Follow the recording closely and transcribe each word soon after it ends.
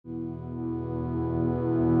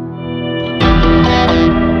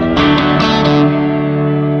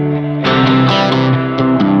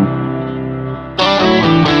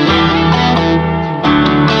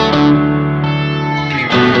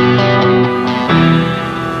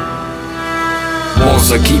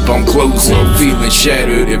I keep on closing, feeling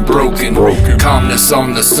shattered and broken. Calmness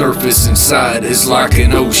on the surface, inside is like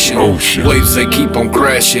an ocean. Waves they keep on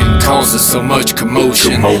crashing, causing so much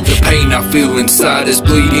commotion. The pain I feel inside is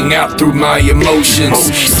bleeding out through my emotions.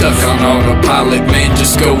 Stuck on autopilot, man,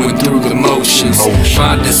 just going through the motions.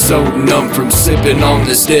 Mind is so numb from sipping on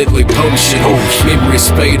this deadly potion. Memories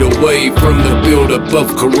fade away from the buildup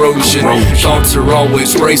of corrosion. Thoughts are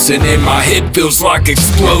always racing in my head, feels like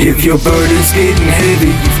exploding. If your burden's getting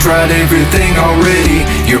heavy, you've tried everything already.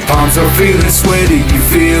 Your palms are feeling sweaty, you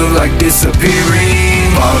feel like disappearing.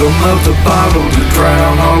 Bottom of the bottle to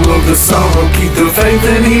drown all of the sorrow. Keep the faith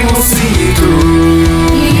and He will see you through.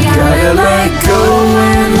 You gotta let go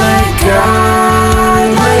and let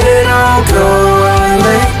God. Let it all go and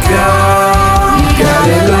let God. You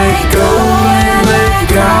gotta let go and let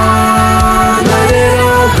God. Let it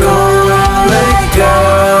all go and let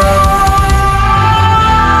God.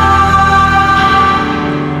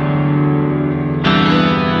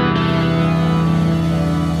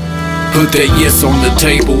 Put that yes on the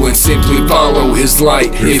table and simply follow His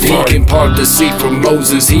light. If He can part the sea from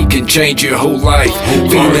Moses, He can change your whole life.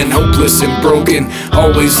 Feeling hopeless and broken,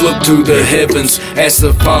 always look to the heavens. Ask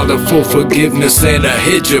the Father for forgiveness and a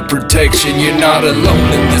hedge of protection. You're not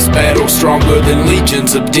alone in this battle, stronger than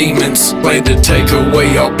legions of demons. Plan to take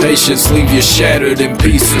away all patience, leave you shattered in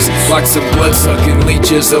pieces. Like some blood-sucking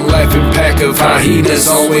leeches, a laughing pack of hyenas.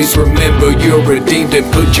 Always remember you're redeemed and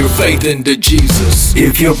put your faith into Jesus.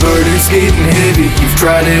 If your burden's getting heavy, you've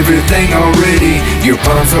tried everything already. Your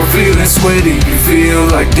palms are feeling sweaty, you feel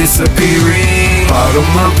like disappearing. Bottom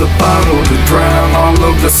of the bottle to drown all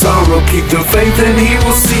of the sorrow. Keep the faith and He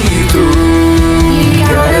will see you through. You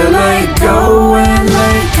gotta let go and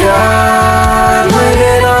let God. Let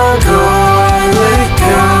it all go and let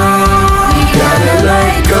God. You gotta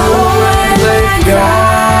let go and let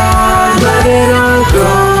God. Let it all go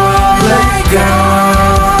and let God.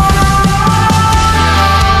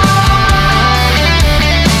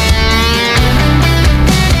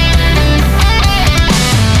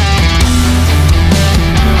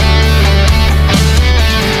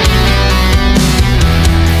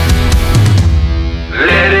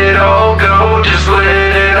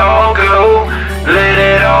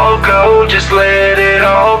 Just let it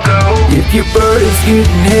all go. If your burden's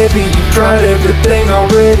getting heavy, you've tried everything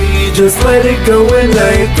already. Just let it go and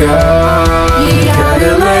let God. You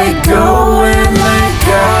gotta let go and let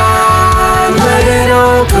God. Let it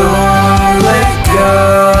all go and let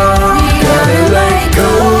God.